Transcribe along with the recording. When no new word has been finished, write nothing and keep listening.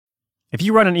If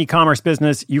you run an e-commerce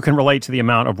business, you can relate to the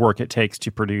amount of work it takes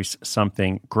to produce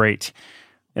something great.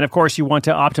 And of course, you want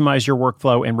to optimize your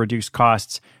workflow and reduce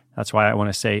costs. That's why I want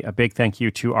to say a big thank you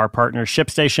to our partner,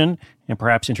 ShipStation, and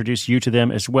perhaps introduce you to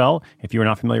them as well. If you are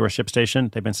not familiar with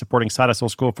ShipStation, they've been supporting Side Hustle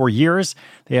School for years.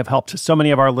 They have helped so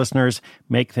many of our listeners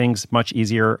make things much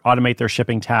easier, automate their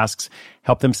shipping tasks,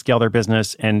 help them scale their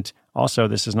business, and also,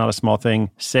 this is not a small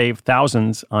thing, save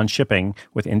thousands on shipping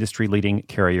with industry-leading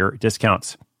carrier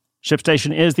discounts.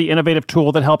 ShipStation is the innovative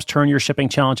tool that helps turn your shipping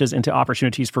challenges into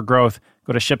opportunities for growth.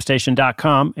 Go to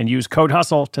ShipStation.com and use code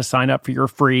HUSTLE to sign up for your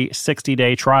free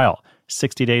 60-day trial.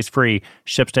 60 days free.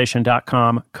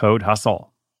 ShipStation.com, code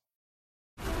HUSTLE.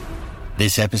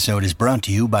 This episode is brought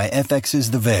to you by FX's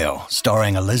The Veil,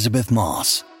 starring Elizabeth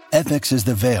Moss. FX's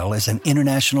The Veil is an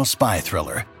international spy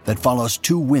thriller that follows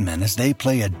two women as they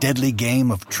play a deadly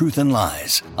game of truth and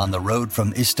lies on the road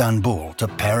from Istanbul to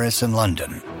Paris and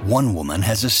London. One woman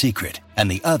has a secret,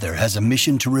 and the other has a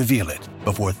mission to reveal it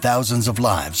before thousands of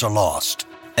lives are lost.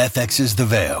 FX's The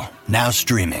Veil, now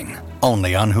streaming,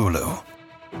 only on Hulu.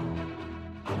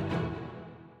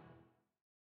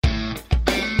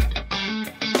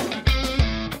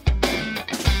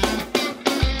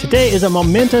 Today is a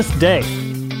momentous day.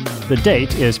 The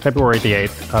date is February the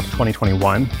 8th of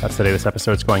 2021. That's the day this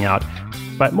episode's going out.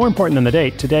 But more important than the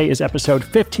date, today is episode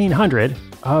 1500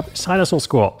 of Side Hustle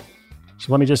School.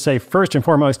 So let me just say, first and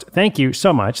foremost, thank you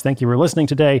so much. Thank you for listening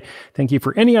today. Thank you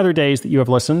for any other days that you have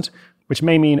listened, which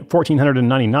may mean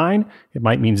 1499. It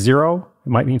might mean 0. It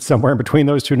might mean somewhere in between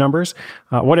those two numbers.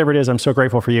 Whatever it is, I'm so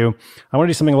grateful for you. I want to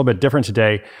do something a little bit different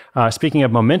today. Speaking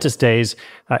of momentous days,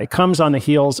 it comes on the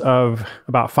heels of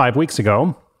about 5 weeks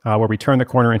ago, where we turned the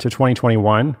corner into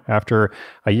 2021 after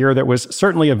a year that was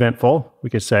certainly eventful, we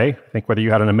could say. I think whether you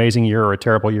had an amazing year or a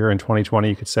terrible year in 2020,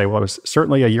 you could say, well, it was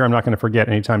certainly a year I'm not going to forget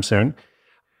anytime soon.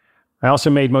 I also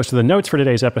made most of the notes for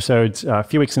today's episodes a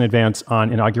few weeks in advance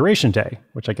on Inauguration Day,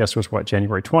 which I guess was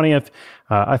January 20th,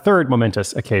 a third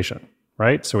momentous occasion,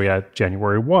 right? So we had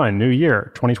January 1, New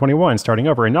Year, 2021, starting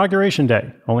over. Inauguration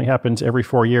Day only happens every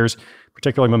 4 years,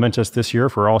 particularly momentous this year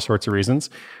for all sorts of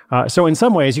reasons. So in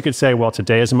some ways, you could say, well,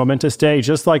 today is a momentous day,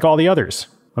 just like all the others.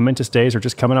 Momentous days are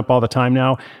just coming up all the time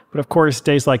now. But of course,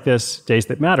 days like this, days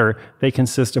that matter, they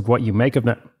consist of what you make of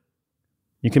them.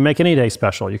 You can make any day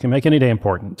special. You can make any day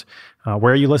important.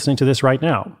 Where are you listening to this right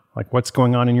now? Like, what's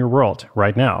going on in your world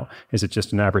right now? Is it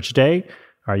just an average day?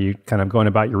 Are you kind of going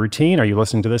about your routine? Are you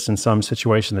listening to this in some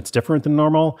situation that's different than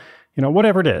normal?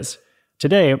 Whatever it is.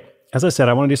 Today, as I said,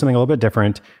 I want to do something a little bit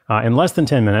different in less than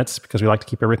 10 minutes because we like to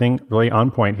keep everything really on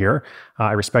point here.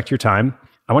 I respect your time.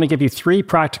 I want to give you 3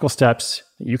 practical steps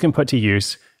that you can put to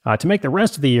use to make the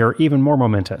rest of the year even more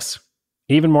momentous.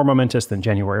 Even more momentous than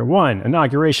January 1,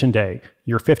 Inauguration Day,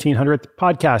 your 1500th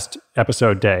podcast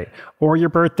episode day, or your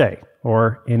birthday,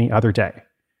 or any other day.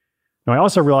 Now, I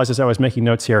also realized as I was making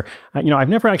notes here, I've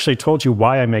never actually told you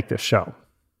why I make this show.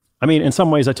 I mean, in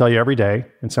some ways, I tell you every day.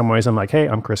 In some ways, I'm like, hey,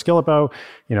 I'm Chris Guillebeau.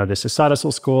 This is Side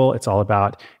Hustle School. It's all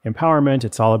about empowerment.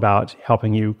 It's all about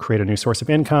helping you create a new source of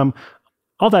income.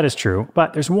 All that is true,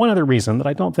 but there's one other reason that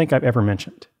I don't think I've ever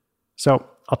mentioned. So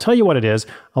I'll tell you what it is,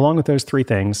 along with those 3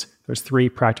 things, those 3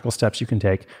 practical steps you can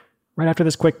take right after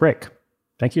this quick break.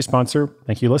 Thank you, sponsor.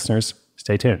 Thank you, listeners.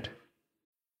 Stay tuned.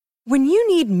 When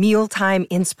you need mealtime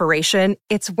inspiration,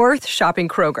 it's worth shopping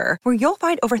Kroger, where you'll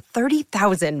find over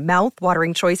 30,000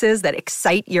 mouth-watering choices that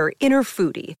excite your inner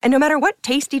foodie. And no matter what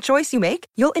tasty choice you make,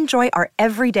 you'll enjoy our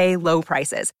everyday low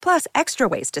prices, plus extra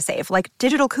ways to save, like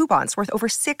digital coupons worth over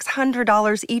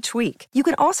 $600 each week. You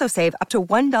can also save up to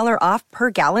 $1 off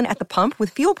per gallon at the pump with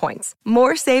fuel points.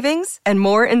 More savings and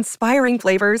more inspiring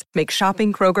flavors make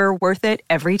shopping Kroger worth it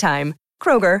every time.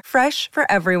 Kroger, fresh for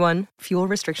everyone. Fuel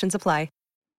restrictions apply.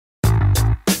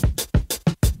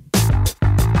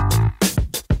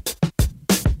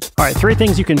 All right, 3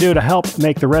 things you can do to help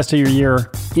make the rest of your year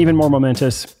even more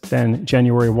momentous than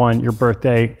January 1, your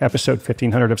birthday, episode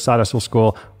 1500 of Side Hustle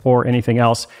School, or anything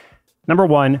else. Number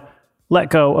 1, let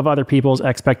go of other people's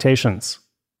expectations.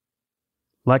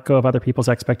 Let go of other people's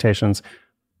expectations.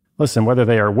 Listen, whether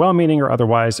they are well-meaning or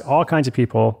otherwise, all kinds of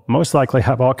people most likely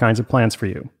have all kinds of plans for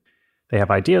you. They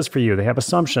have ideas for you. They have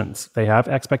assumptions. They have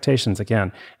expectations,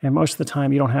 again. And most of the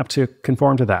time, you don't have to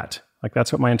conform to that. Like,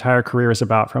 that's what my entire career is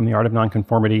about, from the art of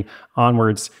nonconformity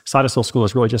onwards. Side Hustle School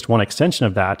is really just one extension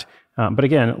of that. But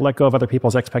again, let go of other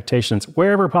people's expectations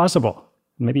wherever possible.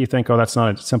 Maybe you think, oh, that's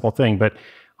not a simple thing. But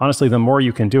honestly, the more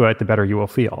you can do it, the better you will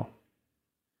feel.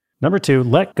 Number 2,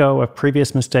 let go of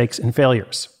previous mistakes and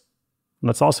failures. And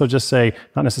let's also just say,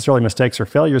 not necessarily mistakes or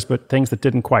failures, but things that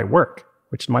didn't quite work,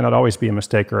 which might not always be a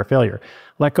mistake or a failure.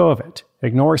 Let go of it.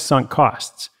 Ignore sunk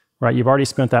costs. right? You've already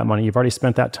spent that money. You've already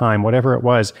spent that time, whatever it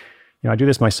was. I do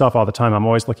this myself all the time. I'm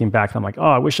always looking back and I'm like,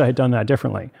 oh, I wish I had done that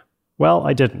differently. Well,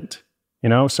 I didn't,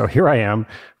 so here I am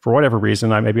for whatever reason.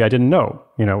 Maybe I didn't know,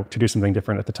 to do something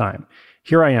different at the time.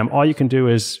 Here I am. All you can do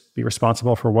is be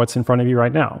responsible for what's in front of you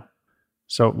right now.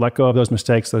 So let go of those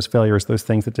mistakes, those failures, those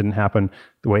things that didn't happen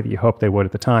the way that you hoped they would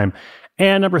at the time.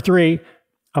 And number 3,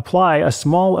 apply a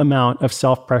small amount of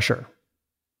self-pressure.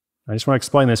 I just want to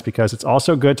explain this because it's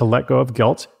also good to let go of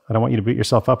guilt. I don't want you to beat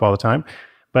yourself up all the time.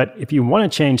 But if you want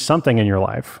to change something in your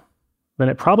life, then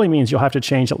it probably means you'll have to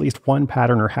change at least one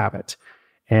pattern or habit.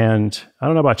 And I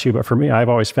don't know about you, but for me, I've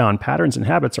always found patterns and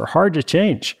habits are hard to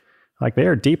change. They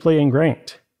are deeply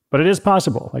ingrained. But it is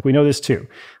possible. We know this too.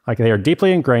 They are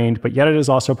deeply ingrained, but yet it is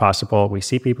also possible. We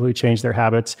see people who change their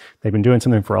habits. They've been doing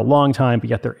something for a long time, but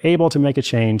yet they're able to make a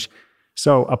change.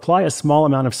 So apply a small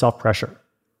amount of self-pressure.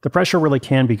 The pressure really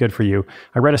can be good for you.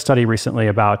 I read a study recently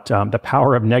about the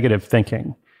power of negative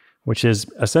thinking, which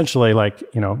is essentially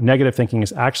negative thinking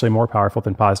is actually more powerful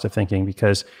than positive thinking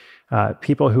because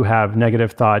people who have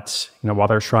negative thoughts, while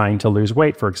they're trying to lose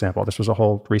weight, for example, this was a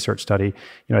whole research study,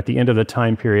 at the end of the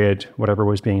time period, whatever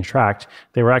was being tracked,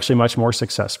 they were actually much more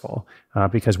successful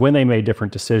because when they made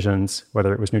different decisions,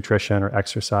 whether it was nutrition or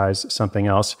exercise, something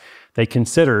else, they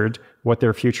considered what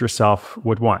their future self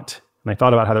would want. And they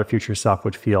thought about how their future self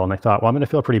would feel. And they thought, well, I'm going to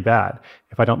feel pretty bad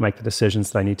if I don't make the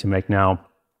decisions that I need to make now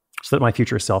so that my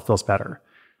future self feels better.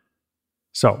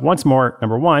 So once more,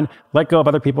 number 1, let go of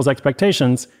other people's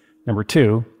expectations. Number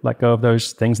 2, let go of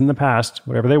those things in the past,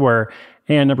 whatever they were.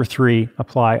 And number 3,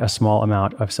 apply a small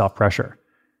amount of self-pressure.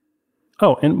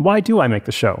 Oh, and why do I make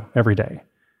the show every day?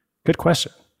 Good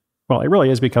question. Well, it really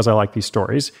is because I like these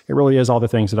stories. It really is all the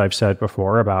things that I've said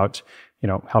before about,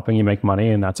 helping you make money,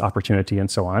 and that's opportunity and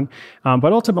so on.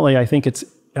 But ultimately, I think it's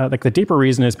the deeper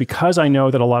reason is because I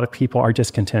know that a lot of people are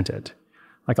discontented.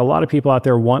 A lot of people out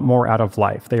there want more out of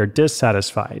life. They are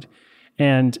dissatisfied.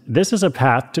 And this is a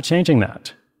path to changing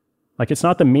that. It's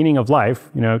not the meaning of life,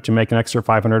 to make an extra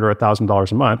 $500 or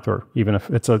 $1,000 a month, or even if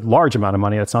it's a large amount of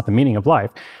money, that's not the meaning of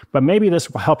life. But maybe this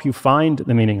will help you find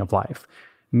the meaning of life.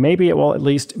 Maybe it will at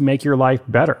least make your life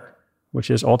better,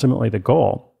 which is ultimately the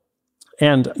goal.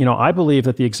 And, I believe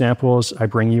that the examples I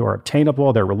bring you are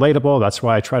obtainable, they're relatable. That's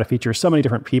why I try to feature so many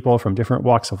different people from different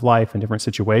walks of life and different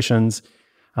situations.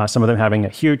 Some of them having a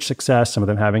huge success, some of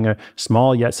them having a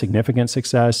small yet significant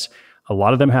success, a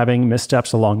lot of them having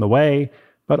missteps along the way,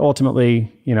 but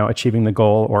ultimately, achieving the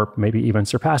goal or maybe even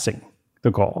surpassing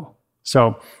the goal.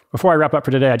 So before I wrap up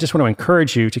for today, I just want to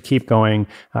encourage you to keep going.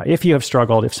 If you have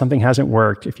struggled, if something hasn't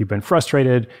worked, if you've been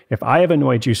frustrated, if I have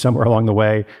annoyed you somewhere along the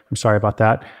way, I'm sorry about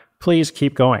that, please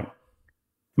keep going.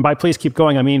 And by please keep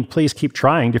going, I mean, please keep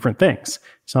trying different things.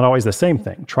 It's not always the same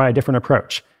thing. Try a different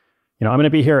approach. I'm going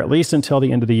to be here at least until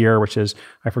the end of the year, which is,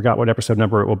 I forgot what episode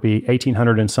number it will be,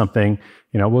 1800 and something.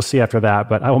 We'll see after that,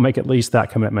 but I will make at least that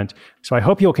commitment. So I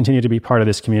hope you'll continue to be part of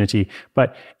this community.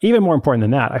 But even more important than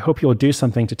that, I hope you'll do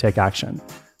something to take action.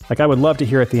 I would love to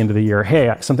hear at the end of the year,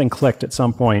 hey, something clicked at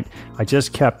some point. I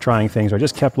just kept trying things. I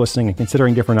just kept listening and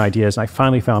considering different ideas. And I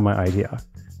finally found my idea.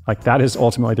 That is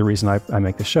ultimately the reason I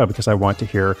make the show, because I want to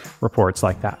hear reports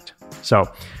like that. So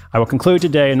I will conclude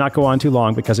today and not go on too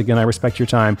long because, again, I respect your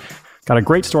time. Got a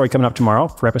great story coming up tomorrow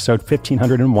for episode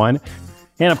 1501.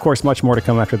 And of course, much more to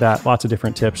come after that. Lots of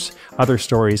different tips, other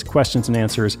stories, questions and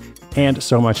answers, and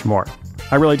so much more.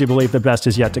 I really do believe the best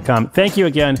is yet to come. Thank you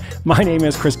again. My name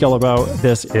is Chris Guillebeau.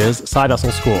 This is Side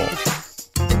Hustle School.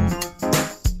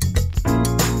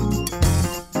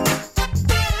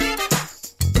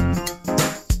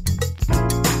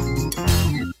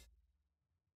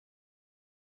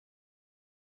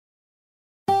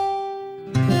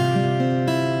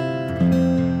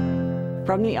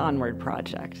 From the Onward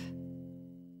Project.